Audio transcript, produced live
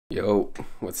Yo,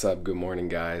 what's up? Good morning,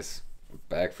 guys.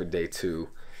 Back for day 2.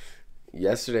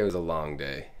 Yesterday was a long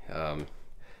day.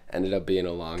 Ended up being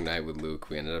a long night with Luke.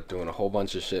 We ended up doing a whole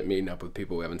bunch of shit, meeting up with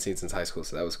people we haven't seen since high school,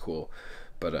 so that was cool.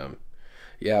 But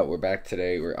yeah, we're back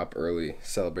today. We're up early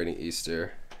celebrating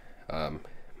Easter. My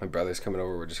brother's coming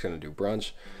over. We're just gonna do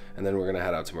brunch, and then we're gonna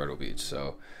head out to Myrtle Beach.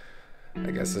 So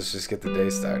I guess let's just get the day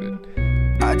started.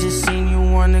 I just seen you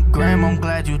on the gram. I'm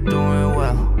glad you're doing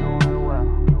well.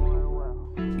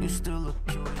 You still look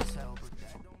cute as hell, but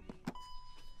that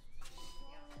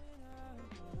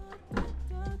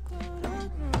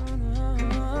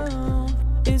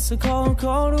don't... It's a cold,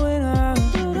 cold winter.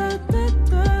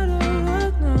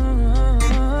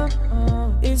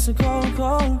 It's a cold,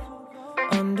 cold.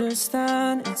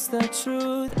 Understand, it's the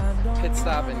truth. Pit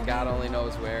stop in God only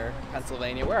knows where,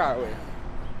 Pennsylvania. Where are we?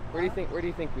 Where do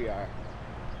you think we are?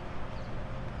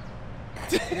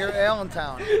 Near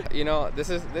Allentown. You know, this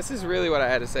is really what I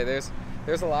had to say. There's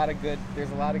a lot of good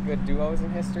duos in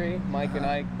history. Mike and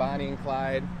Ike, Bonnie and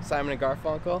Clyde, Simon and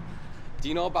Garfunkel. Do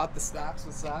you know about the Stocks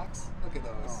with Socks? Look at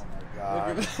those. Oh my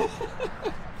God.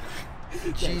 Look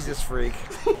at Jesus freak.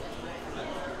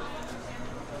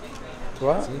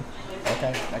 What? See?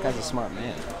 That guy's a smart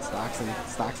man. Stocks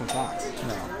and socks.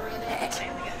 No.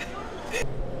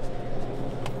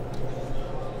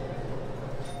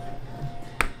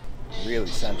 Real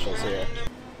essentials here.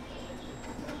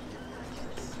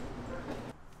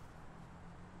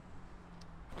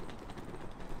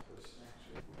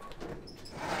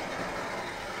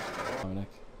 Dominic.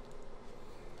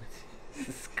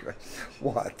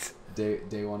 What?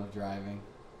 Day 1 of driving.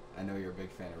 I know you're a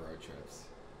big fan of road trips.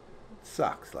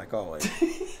 Sucks, like always.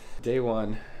 Day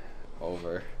 1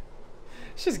 over.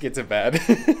 Let's just get to bed.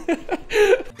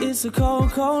 It's a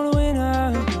cold, cold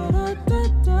winter.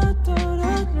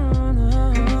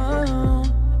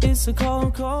 It's a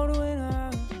cold, cold winter.